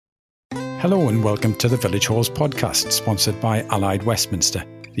Hello and welcome to the Village Halls podcast, sponsored by Allied Westminster,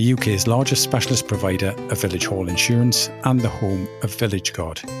 the UK's largest specialist provider of village hall insurance and the home of Village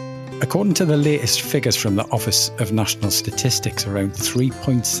Guard. According to the latest figures from the Office of National Statistics, around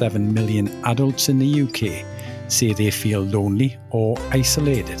 3.7 million adults in the UK say they feel lonely or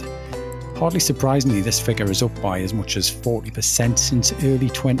isolated. Hardly surprisingly, this figure is up by as much as 40% since early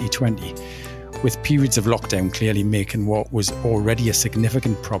 2020, with periods of lockdown clearly making what was already a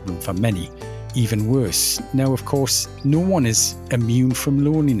significant problem for many even worse. Now, of course, no one is immune from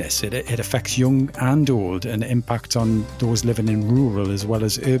loneliness. It affects young and old and impacts on those living in rural as well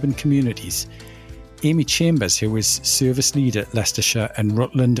as urban communities. Amy Chambers, who is Service Lead at Leicestershire and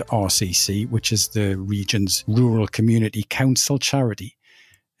Rutland RCC, which is the region's rural community council charity,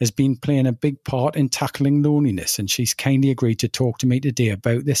 has been playing a big part in tackling loneliness, and she's kindly agreed to talk to me today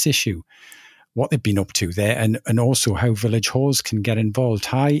about this issue, what they've been up to there, and also how village halls can get involved.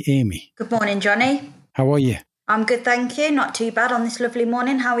 Hi, Amy. Good morning, Johnny. How are you? I'm good, thank you. Not too bad on this lovely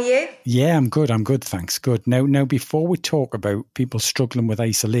morning. How are you? Yeah, I'm good, thanks. Good. Now, before we talk about people struggling with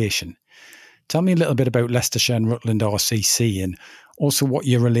isolation, tell me a little bit about Leicestershire and Rutland RCC and also what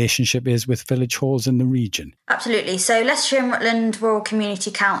your relationship is with village halls in the region. Absolutely. So Leicestershire and Rutland Rural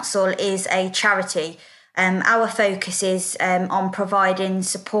Community Council is a charity. Our focus is on providing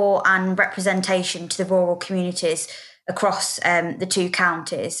support and representation to the rural communities across the two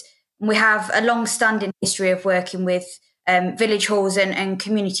counties. We have a long-standing history of working with village halls and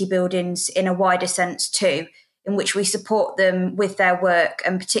community buildings in a wider sense too, in which we support them with their work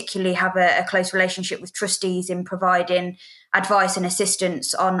and particularly have a close relationship with trustees in providing advice and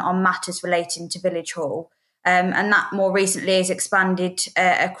assistance on matters relating to village hall. And that more recently has expanded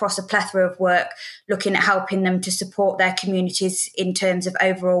across a plethora of work, looking at helping them to support their communities in terms of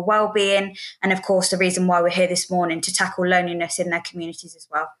overall well-being. And of course, the reason why we're here this morning, to tackle loneliness in their communities as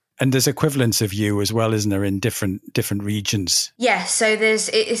well. And there's equivalents of you as well, isn't there, in different regions? Yes, so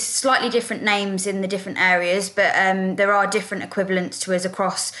it's slightly different names in the different areas, but there are different equivalents to us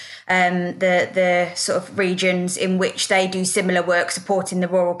across the sort of regions in which they do similar work supporting the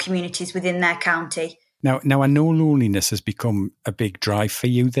rural communities within their county. Now, I know loneliness has become a big drive for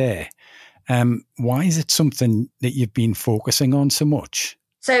you there. Why is it something that you've been focusing on so much?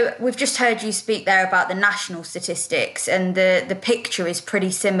 So we've just heard you speak there about the national statistics, and the picture is pretty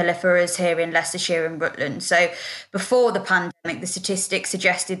similar for us here in Leicestershire and Rutland. So before the pandemic, the statistics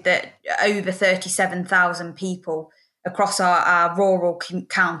suggested that over 37,000 people across our rural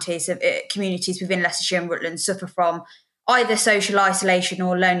counties, communities within Leicestershire and Rutland suffer from either social isolation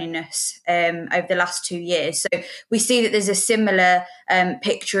or loneliness over the last 2 years. So we see that there's a similar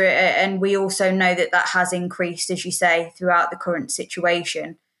picture, and we also know that has increased, as you say, throughout the current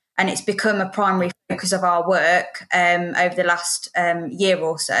situation. And it's become a primary focus of our work over the last year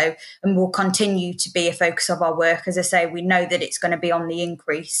or so, and will continue to be a focus of our work. As I say, we know that it's going to be on the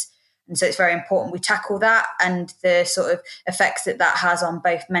increase. And so it's very important we tackle that and the sort of effects that has on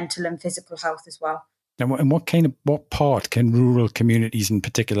both mental and physical health as well. And what part can rural communities and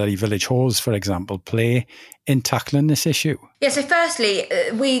particularly village halls, for example, play in tackling this issue? Yeah, so firstly,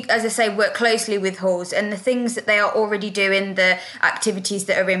 we, as I say, work closely with halls, and the things that they are already doing, the activities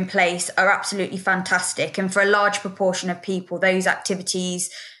that are in place are absolutely fantastic. And for a large proportion of people, those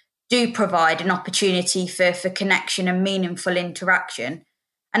activities do provide an opportunity for connection and meaningful interaction.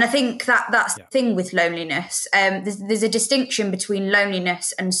 And I think that's the thing with loneliness. There's a distinction between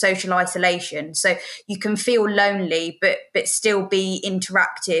loneliness and social isolation. So you can feel lonely, but still be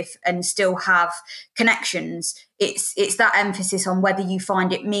interactive and still have connections. It's that emphasis on whether you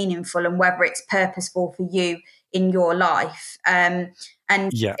find it meaningful and whether it's purposeful for you in your life.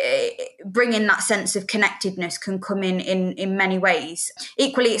 Bringing that sense of connectedness can come in many ways.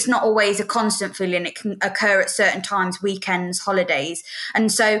 Equally, it's not always a constant feeling. It can occur at certain times, weekends, holidays. And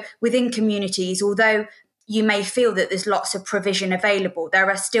so within communities, although you may feel that there's lots of provision available, there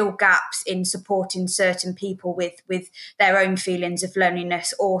are still gaps in supporting certain people with their own feelings of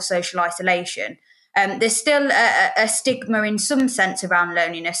loneliness or social isolation. There's still a stigma in some sense around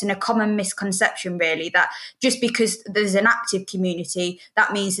loneliness, and a common misconception really that just because there's an active community,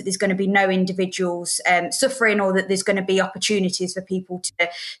 that means that there's going to be no individuals suffering, or that there's going to be opportunities for people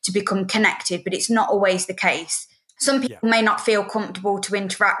to become connected, but it's not always the case. Some people may not feel comfortable to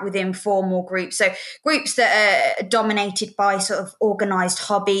interact with informal groups. So groups that are dominated by sort of organised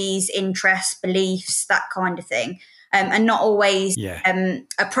hobbies, interests, beliefs, that kind of thing. And not always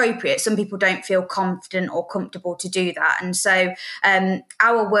appropriate. Some people don't feel confident or comfortable to do that. And so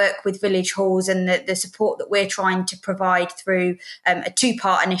our work with village halls and the support that we're trying to provide through a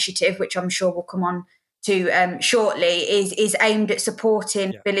two-part initiative, which I'm sure we'll come on shortly is aimed at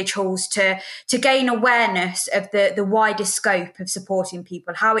supporting village halls to gain awareness of the wider scope of supporting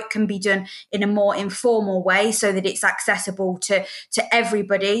people, how it can be done in a more informal way so that it's accessible to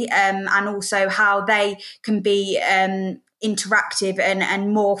everybody, and also how they can be interactive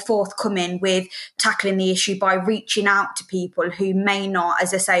and more forthcoming with tackling the issue by reaching out to people who may not,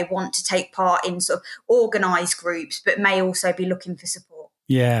 as I say, want to take part in sort of organised groups, but may also be looking for support.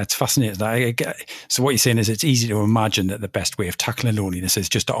 Yeah, it's fascinating. So what you're saying is it's easy to imagine that the best way of tackling loneliness is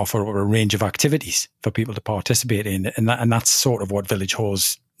just to offer a range of activities for people to participate in. And that's sort of what village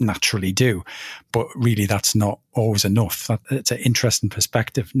halls naturally do. But really, that's not always enough. It's an interesting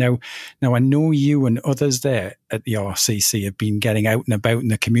perspective. Now, I know you and others there at the RCC have been getting out and about in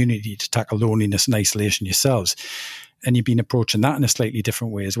the community to tackle loneliness and isolation yourselves. And you've been approaching that in a slightly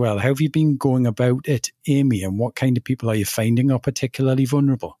different way as well. How have you been going about it, Amy, and what kind of people are you finding are particularly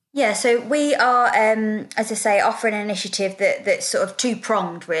vulnerable? Yeah, so we are, as I say, offering an initiative that's sort of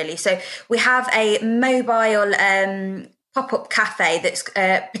two-pronged, really. So we have a mobile pop-up cafe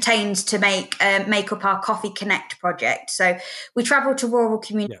that pertains to make up our Coffee Connect project. So we travel to rural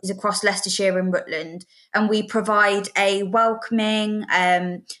communities across Leicestershire and Rutland, and we provide a welcoming,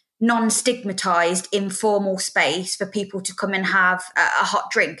 non-stigmatised, informal space for people to come and have a hot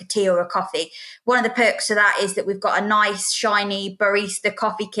drink, a tea or a coffee. One of the perks of that is that we've got a nice, shiny barista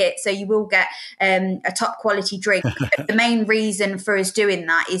coffee kit, so you will get a top quality drink. The main reason for us doing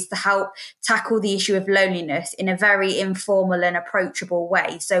that is to help tackle the issue of loneliness in a very informal and approachable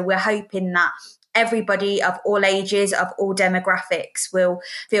way. So we're hoping that everybody of all ages, of all demographics will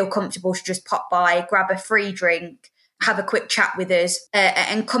feel comfortable to just pop by, grab a free drink, have a quick chat with us,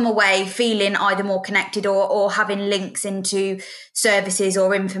 and come away feeling either more connected or having links into services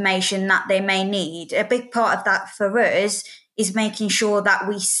or information that they may need. A big part of that for us is making sure that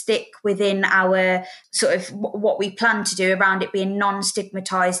we stick within our sort of what we plan to do around it being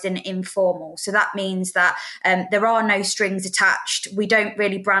non-stigmatised and informal. So that means that there are no strings attached. We don't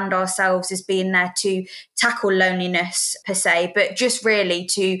really brand ourselves as being there to tackle loneliness per se, but just really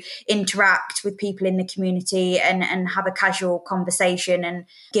to interact with people in the community and have a casual conversation and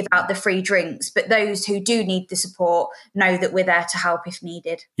give out the free drinks. But those who do need the support know that we're there to help if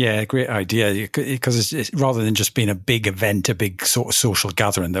needed. Yeah, great idea. Because it's rather than just being a big event, a big sort of social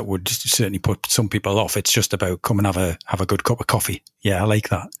gathering that would certainly put some people off, it's just about come and have a good cup of coffee. Yeah, I like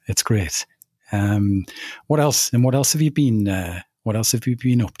that. It's great. What else? And what else have you been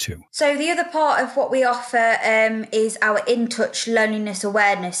up to? So the other part of what we offer is our In Touch loneliness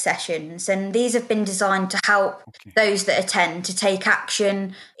awareness sessions, and these have been designed to help those that attend to take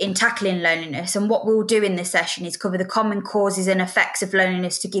action in tackling loneliness. And what we'll do in this session is cover the common causes and effects of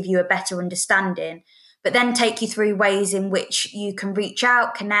loneliness to give you a better understanding, but then take you through ways in which you can reach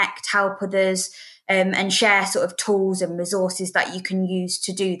out, connect, help others, and share sort of tools and resources that you can use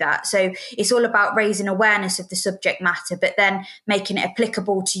to do that. So it's all about raising awareness of the subject matter, but then making it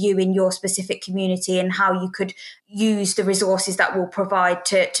applicable to you in your specific community and how you could use the resources that we'll provide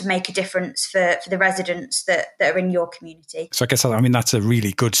to make a difference for the residents that are in your community. So I guess, that's a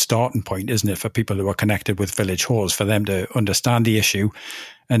really good starting point, isn't it, for people who are connected with village halls, for them to understand the issue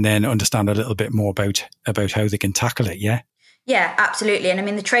and then understand a little bit more about how they can tackle it, yeah? Yeah, absolutely.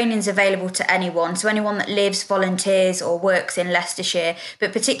 And the training's available to anyone. So anyone that lives, volunteers or works in Leicestershire,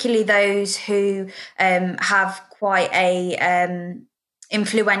 but particularly those who have quite a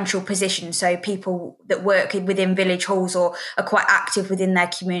influential position. So people that work within village halls or are quite active within their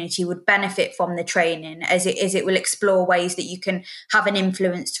community would benefit from the training, as it will explore ways that you can have an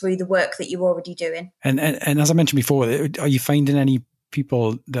influence through the work that you're already doing. And as I mentioned before, are you finding any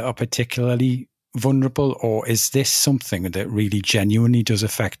people that are particularly vulnerable, or is this something that really genuinely does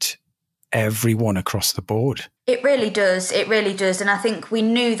affect everyone across the board? It really does. And I think we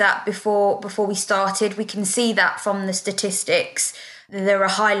knew that before we started. We can see that from the statistics. There are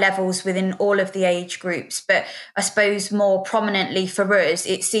high levels within all of the age groups, but I suppose more prominently for us,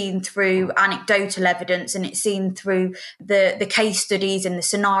 it's seen through anecdotal evidence, and it's seen through the case studies and the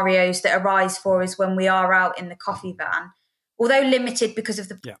scenarios that arise for us when we are out in the coffee van. Although limited because of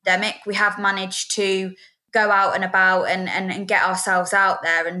the pandemic, we have managed to go out and about and get ourselves out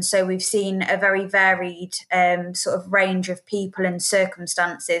there. And so we've seen a very varied sort of range of people and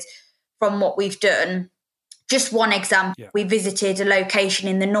circumstances from what we've done. Just one example, we visited a location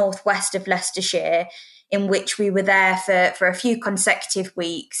in the northwest of Leicestershire in which we were there for a few consecutive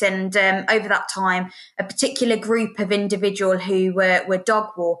weeks. And over that time, a particular group of individuals who were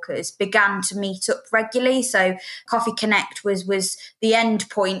dog walkers began to meet up regularly. So Coffee Connect was the end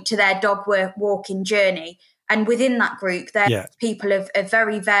point to their dog walking journey. And within that group, there are people of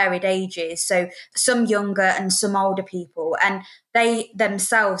very varied ages. So some younger and some older people. And they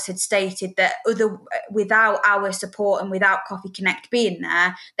themselves had stated that without our support and without Coffee Connect being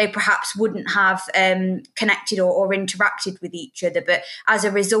there, they perhaps wouldn't have connected or interacted with each other. But as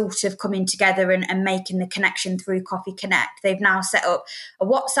a result of coming together and making the connection through Coffee Connect, they've now set up a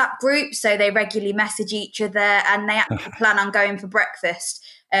WhatsApp group, so they regularly message each other, and they actually plan on going for breakfast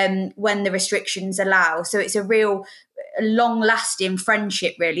when the restrictions allow. So it's a real long-lasting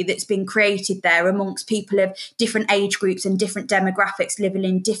friendship, really, that's been created there amongst people of different age groups and different demographics living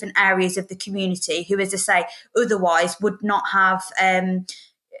in different areas of the community who, as I say, otherwise would not have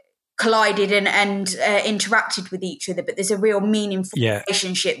collided and interacted with each other. But there's a real meaningful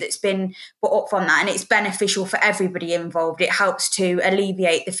relationship that's been put up from that, and it's beneficial for everybody involved. It helps to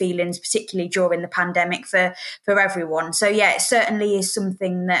alleviate the feelings, particularly during the pandemic, for everyone. So it certainly is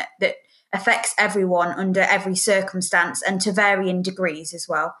something that affects everyone under every circumstance and to varying degrees as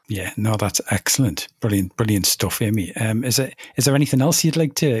well. Yeah, no, that's excellent. Brilliant stuff, Amy. Is there anything else you'd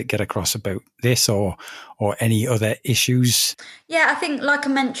like to get across about this or any other issues? Yeah, I think, like I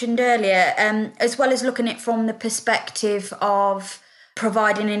mentioned earlier, as well as looking at it from the perspective of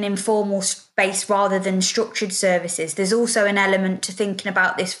providing an informal space rather than structured services, there's also an element to thinking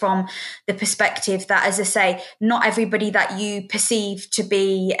about this from the perspective that, as I say, not everybody that you perceive to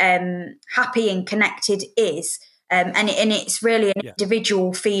be happy and connected is. And it's really an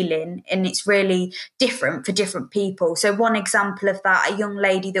individual feeling, and it's really different for different people. So one example of that, a young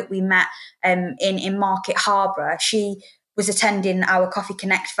lady that we met in Market Harborough, she was attending our Coffee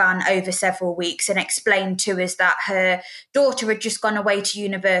Connect van over several weeks and explained to us that her daughter had just gone away to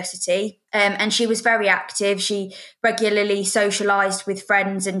university, and she was very active. She regularly socialised with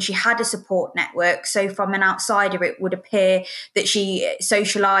friends and she had a support network. So from an outsider, it would appear that she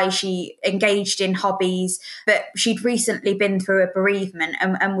socialised, she engaged in hobbies, but she'd recently been through a bereavement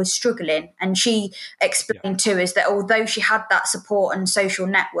and was struggling. And she explained to us that although she had that support and social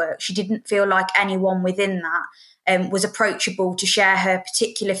network, she didn't feel like anyone within that was approachable to share her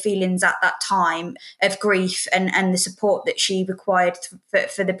particular feelings at that time of grief and the support that she required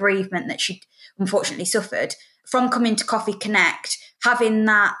for the bereavement that she'd unfortunately suffered. From coming to Coffee Connect, having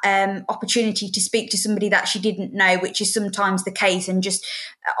that opportunity to speak to somebody that she didn't know, which is sometimes the case, and just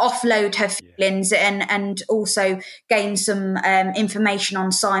offload her feelings and also gain some information on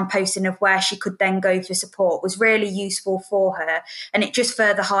signposting of where she could then go for support was really useful for her. And it just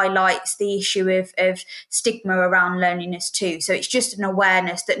further highlights the issue of stigma around loneliness too. So it's just an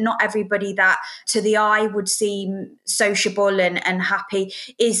awareness that not everybody that to the eye would seem sociable and happy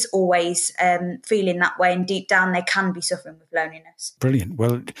is always feeling that way, and deep down they can be suffering with loneliness. Brilliant.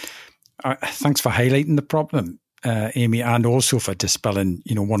 Well, thanks for highlighting the problem, Amy, and also for dispelling,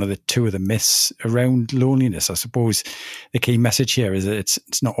 two of the myths around loneliness. I suppose the key message here is that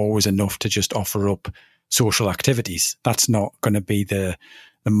it's not always enough to just offer up social activities. That's not going to be the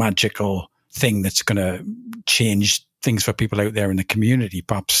magical thing that's going to change things for people out there in the community.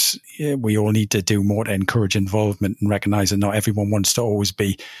 Perhaps we all need to do more to encourage involvement and recognise that not everyone wants to always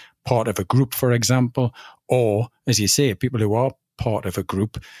be part of a group, for example, or, as you say, people who are part of a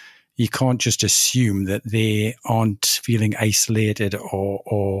group, you can't just assume that they aren't feeling isolated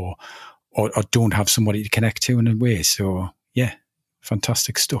or don't have somebody to connect to in a way. So,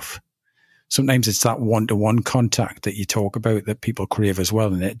 fantastic stuff. Sometimes it's that one-to-one contact that you talk about that people crave as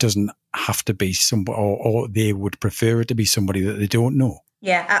well, and it doesn't have to be somebody, or they would prefer it to be somebody that they don't know.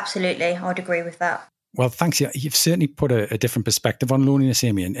 Yeah, absolutely. I'd agree with that. Well, thanks. You've certainly put a different perspective on loneliness,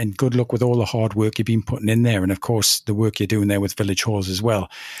 Amy, and good luck with all the hard work you've been putting in there. And of course, the work you're doing there with Village Halls as well.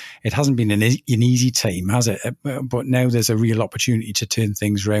 It hasn't been an easy time, has it? But now there's a real opportunity to turn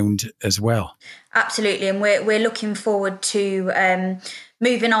things around as well. Absolutely. And we're looking forward to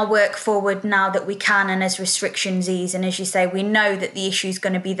moving our work forward now that we can, and as restrictions ease. And as you say, we know that the issue is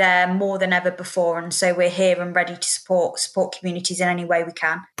going to be there more than ever before. And so we're here and ready to support communities in any way we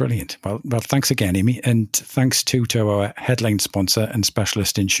can. Brilliant. Well, thanks again, Amy. And thanks to our headline sponsor and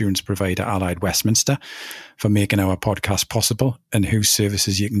specialist insurance provider, Allied Westminster, for making our podcast possible, and whose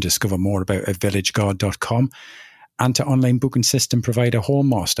services you can discover more about at villageguard.com. And to online booking system provider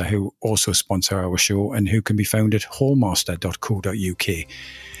Hallmaster, who also sponsor our show and who can be found at hallmaster.co.uk.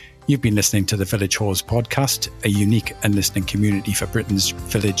 You've been listening to the Village Halls podcast, a unique and listening community for Britain's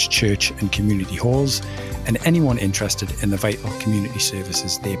village, church and community halls, and anyone interested in the vital community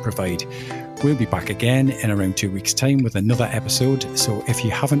services they provide. We'll be back again in around 2 weeks' time with another episode, so if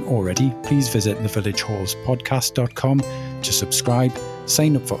you haven't already, please visit thevillagehallspodcast.com to subscribe,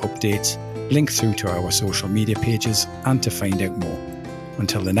 sign up for updates, link through to our social media pages, and to find out more.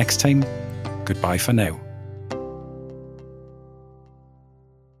 Until the next time, goodbye for now.